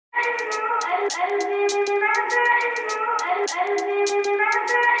Hey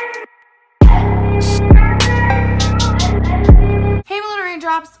my little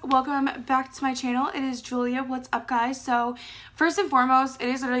raindrops, welcome back to my channel. It is Julia. What's up guys? So first and foremost, it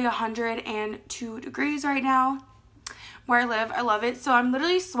is literally 102 degrees right now where I live. I love it. So I'm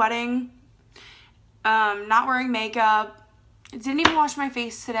literally sweating, not wearing makeup, didn't even wash my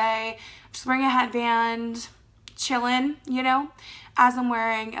face today, just wearing a headband, chilling, you know, as I'm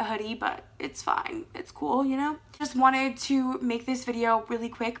wearing a hoodie, but it's fine, it's cool, you know. Just wanted to make this video really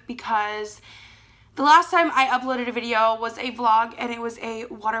quick because the last time I uploaded a video was a vlog, and it was a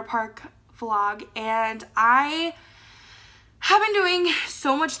water park vlog, and I have been doing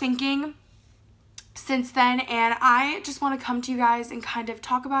so much thinking since then, and I just want to come to you guys and kind of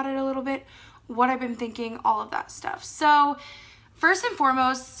talk about it a little bit, what I've been thinking, all of that stuff. So first and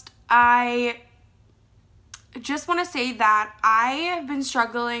foremost, I just want to say that I have been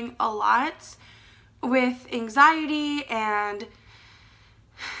struggling a lot with anxiety, and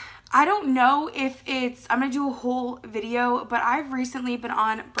I don't know if it's, I'm going to do a whole video, but I've recently been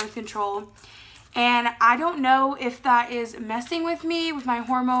on birth control, and I don't know if that is messing with me, with my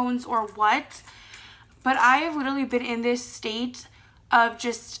hormones or what, but I have literally been in this state of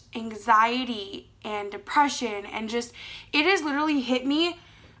just anxiety and depression, and just, it has literally hit me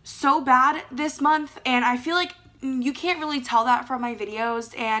so bad this month, and I feel like you can't really tell that from my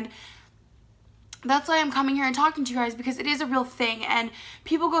videos, and that's why I'm coming here and talking to you guys, because it is a real thing and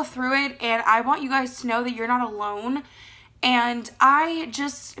people go through it, and I want you guys to know that you're not alone. And I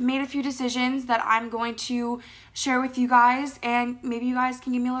just made a few decisions that I'm going to share with you guys, and maybe you guys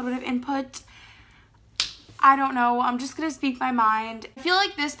can give me a little bit of input. I don't know, I'm just gonna speak my mind. I feel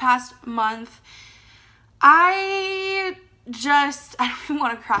like this past month, I don't even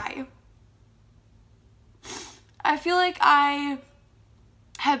want to cry. I feel like I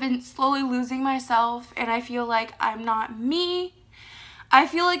have been slowly losing myself, and I feel like I'm not me. I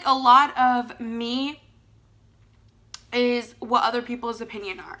feel like a lot of me is what other people's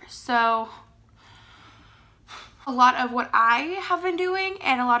opinion are. So a lot of what I have been doing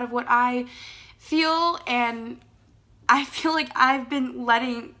and a lot of what I feel, and I feel like I've been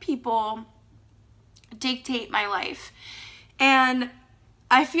letting people dictate my life, and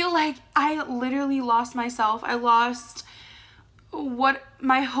I feel like I literally lost myself. I lost what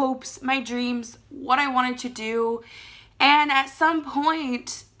my hopes, my dreams, what I wanted to do, and at some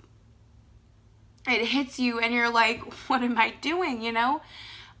point it hits you and you're like, what am I doing, you know?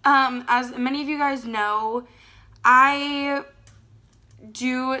 As many of you guys know, I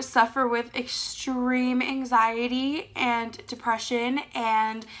do suffer with extreme anxiety and depression,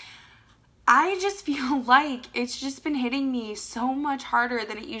 and I just feel like it's just been hitting me so much harder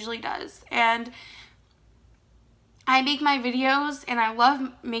than it usually does. And I make my videos, and I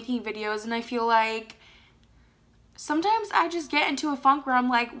love making videos, and I feel like sometimes I just get into a funk where I'm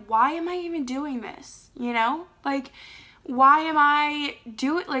like, why am I even doing this? You know? Like, why am I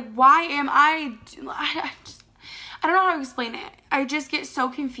doing, like, why am I don't know how to explain it. I just get so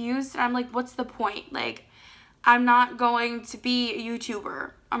confused, and I'm like, what's the point? Like, I'm not going to be a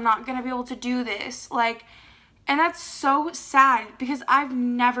YouTuber. I'm not going to be able to do this. Like, and that's so sad, because I've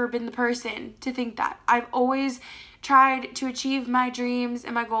never been the person to think that. I've always tried to achieve my dreams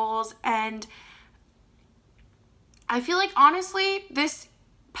and my goals, and I feel like honestly this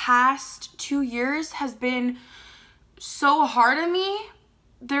past 2 years has been so hard on me.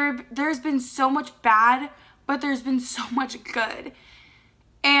 There's been so much bad, but there's been so much good,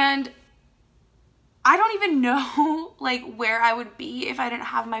 and I don't even know like where I would be if I didn't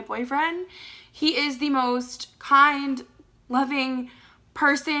have my boyfriend. He is the most kind, loving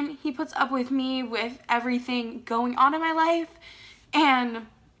person. He puts up with me with everything going on in my life, and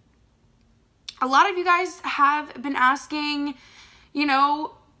a lot of you guys have been asking, you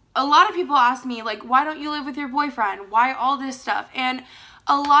know, a lot of people ask me like, why don't you live with your boyfriend? Why all this stuff? And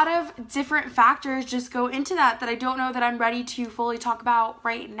a lot of different factors just go into that I don't know that I'm ready to fully talk about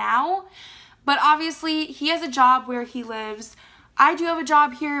right now. But obviously he has a job where he lives. I do have a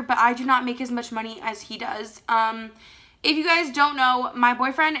job here, but I do not make as much money as he does. If you guys don't know, my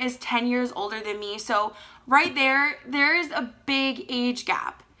boyfriend is 10 years older than me, so right there is a big age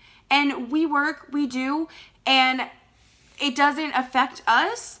gap. And we work, we do, and it doesn't affect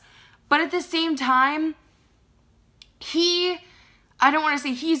us, but at the same time, I don't want to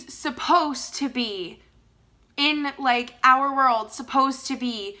say he's supposed to be in like our world, supposed to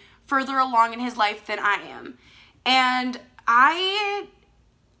be further along in his life than I am. And I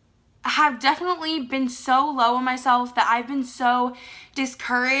have definitely been so low on myself that I've been so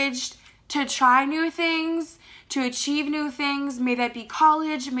discouraged to try new things, to achieve new things. May that be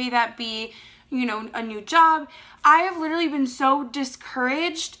college, may that be, you know, a new job. I have literally been so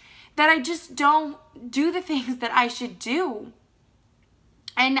discouraged that I just don't do the things that I should do.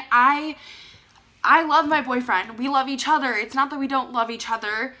 And I love my boyfriend. We love each other. It's not that we don't love each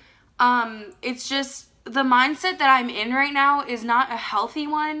other. It's just the mindset that I'm in right now is not a healthy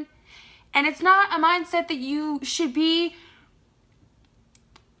one. And it's not a mindset that you should be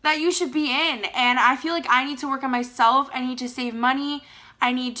in. And I feel like I need to work on myself. I need to save money.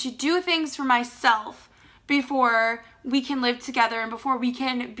 I need to do things for myself before we can live together and before we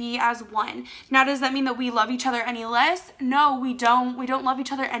can be as one. Now, does that mean that we love each other any less? No, we don't. We don't love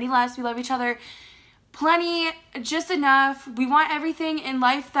each other any less. We love each other plenty, just enough. We want everything in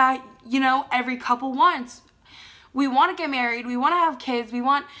life that, you know, every couple wants. We want to get married. We want to have kids. We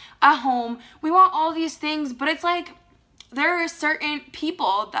want a home. We want all these things. But it's like there are certain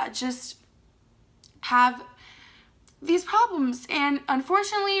people that just have these problems. And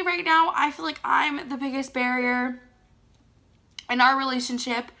unfortunately, right now, I feel like I'm the biggest barrier in our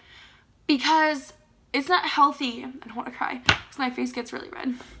relationship because it's not healthy. I don't want to cry because my face gets really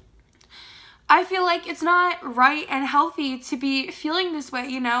red. I feel like it's not right and healthy to be feeling this way,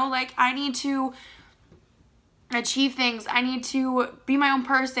 you know? Like, I need to achieve things. I need to be my own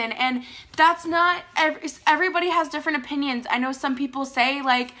person. And that's not, everybody has different opinions. I know some people say,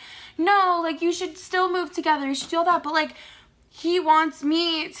 like, no, like, you should still move together. You should do all that. But, like, he wants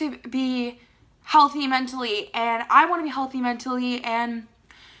me to be healthy mentally. And I want to be healthy mentally. And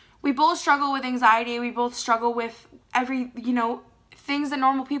we both struggle with anxiety. We both struggle with every, you know, things that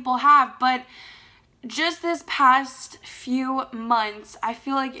normal people have. But just this past few months, I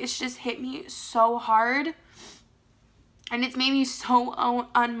feel like it's just hit me so hard. And it's made me so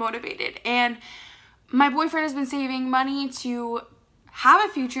unmotivated. And my boyfriend has been saving money to have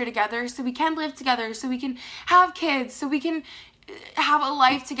a future together so we can live together, so we can have kids, so we can have a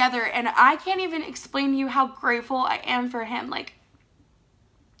life together. And I can't even explain to you how grateful I am for him. Like,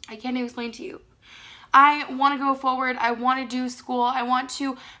 I can't even explain to you. I want to go forward. I want to do school. I want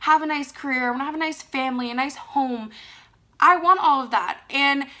to have a nice career. I want to have a nice family, a nice home. I want all of that.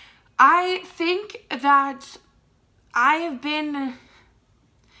 And I think that I have been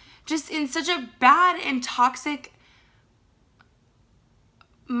just in such a bad and toxic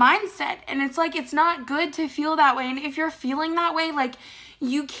mindset. And it's like, it's not good to feel that way. And if you're feeling that way, like,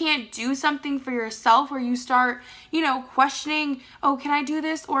 you can't do something for yourself, or you start, you know, questioning, oh, can I do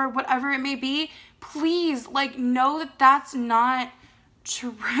this, or whatever it may be, please, like, know that that's not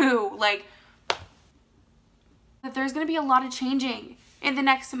true. Like, that there's going to be a lot of changing in the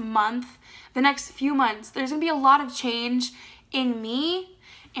next month, the next few months. There's going to be a lot of change in me,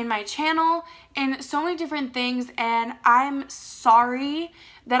 in my channel, in so many different things. And I'm sorry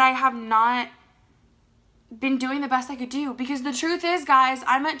that I have not been doing the best I could do, because the truth is, guys,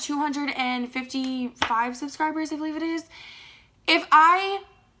 I'm at 255 subscribers, I believe it is. If I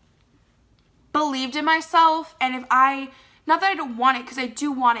believed in myself, and if I, not that I don't want it, because I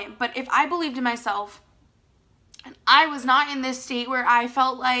do want it, but if I believed in myself and I was not in this state where I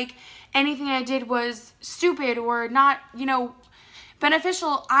felt like anything I did was stupid or not, you know,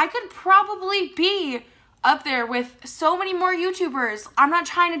 beneficial, I could probably be up there with so many more YouTubers. I'm not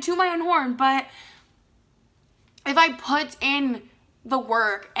trying to toot my own horn, but if I put in the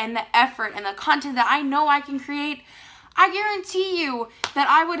work and the effort and the content that I know I can create, I guarantee you that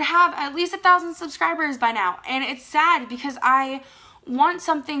I would have at least 1,000 subscribers by now. And it's sad because I want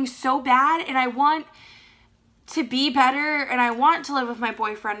something so bad, and I want to be better, and I want to live with my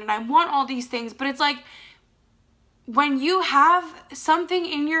boyfriend, and I want all these things. But it's like, when you have something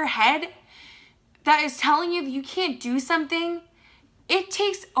in your head that is telling you that you can't do something, it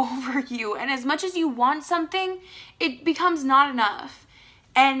takes over you. And as much as you want something, it becomes not enough.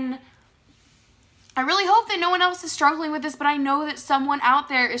 And I really hope that no one else is struggling with this, but I know that someone out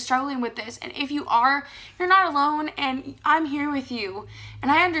there is struggling with this. And if you are, you're not alone, and I'm here with you. And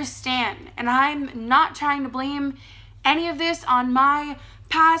I understand. And I'm not trying to blame any of this on my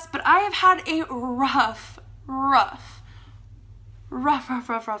past, but I have had a rough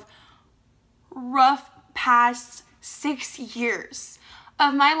past 6 years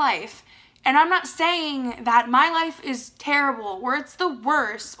of my life. And I'm not saying that my life is terrible, or it's the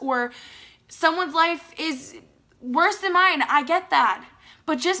worst, or someone's life is worse than mine. I get that.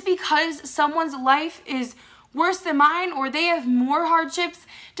 But just because someone's life is worse than mine, or they have more hardships,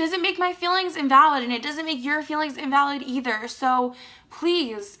 doesn't make my feelings invalid, and it doesn't make your feelings invalid either. So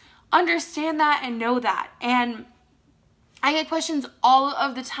please understand that and know that. And I get questions all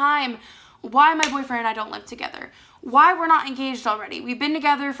of the time. Why my boyfriend and I don't live together? why we're not engaged already. We've been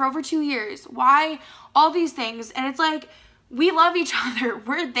together for over 2 years. Why all these things? And it's like, we love each other.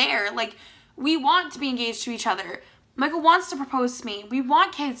 We're there. Like, we want to be engaged to each other. Michael wants to propose to me. We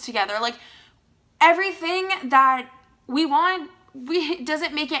want kids together. Like, everything that we want,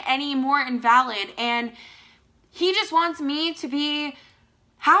 doesn't make it any more invalid. And he just wants me to be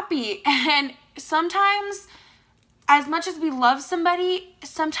happy. And sometimes, as much as we love somebody,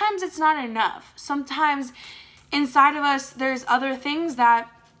 sometimes it's not enough. Sometimes inside of us, there's other things that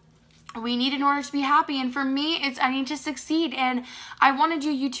we need in order to be happy. And for me, it's I need to succeed, and I want to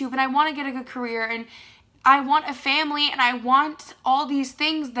do YouTube, and I want to get a good career, and I want a family, and I want all these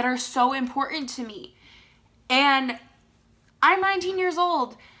things that are so important to me. And I'm 19 years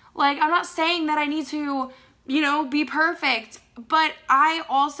old. Like, I'm not saying that I need to, you know, be perfect, but I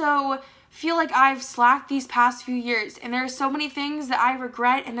also feel like I've slacked these past few years, and there are so many things that I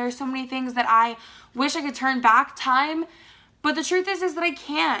regret, and there are so many things that I wish I could turn back time, but the truth is that I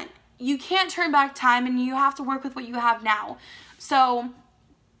can't. You can't turn back time, and you have to work with what you have now. So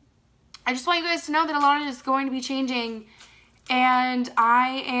I just want you guys to know that a lot of it is going to be changing, and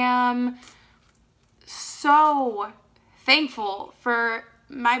I am so thankful for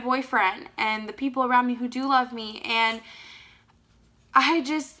my boyfriend and the people around me who do love me. And I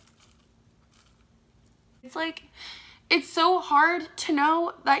just, it's like, it's so hard to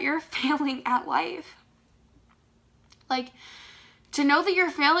know that you're failing at life. Like, to know that you're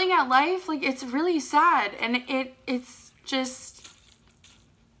failing at life, like, it's really sad. And it's just,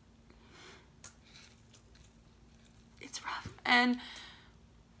 it's rough. And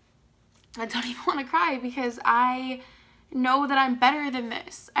I don't even want to cry, because I know that I'm better than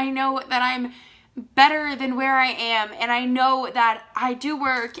this. I know that I'm better than where I am, and I know that I do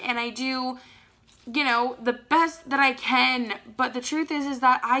work, and I do, you know, the best that I can. But the truth is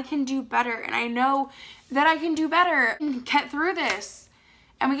that I can do better, and I know that I can do better and get through this,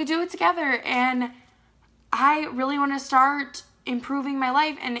 and we can do it together. And I really want to start improving my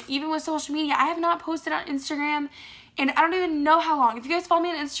life. And even with social media, I have not posted on Instagram, and I don't even know how long. If you guys follow me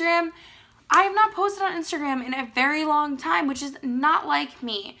on Instagram, I have not posted on Instagram in a very long time, which is not like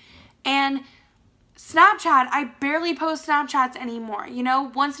me. And Snapchat, I barely post Snapchats anymore, you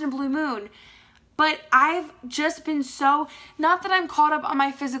know, once in a blue moon. But I've just been so, not that I'm caught up on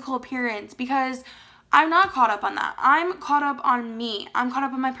my physical appearance, because I'm not caught up on that. I'm caught up on me. I'm caught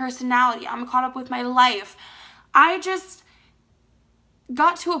up on my personality. I'm caught up with my life. I just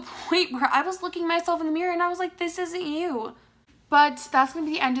got to a point where I was looking myself in the mirror and I was like, this isn't you. But that's going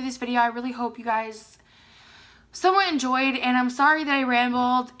to be the end of this video. I really hope you guys somewhat enjoyed, and I'm sorry that I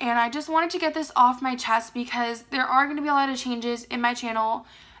rambled, and I just wanted to get this off my chest because there are going to be a lot of changes in my channel,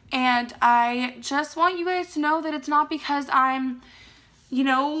 and I just want you guys to know that it's not because I'm, you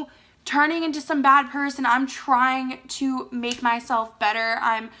know, turning into some bad person. I'm trying to make myself better.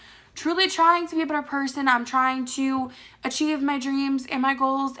 I'm truly trying to be a better person. I'm trying to achieve my dreams and my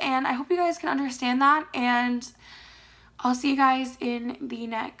goals, and I hope you guys can understand that, and I'll see you guys in the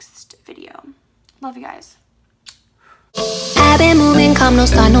next video. Love you guys. I've been moving calm, no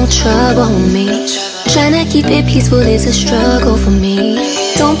start, no trouble with me. Trying to keep it peaceful is a struggle for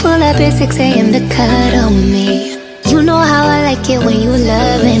me. Don't pull up at 6 a.m. to cut on me. You know how I like it when you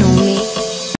loving on me.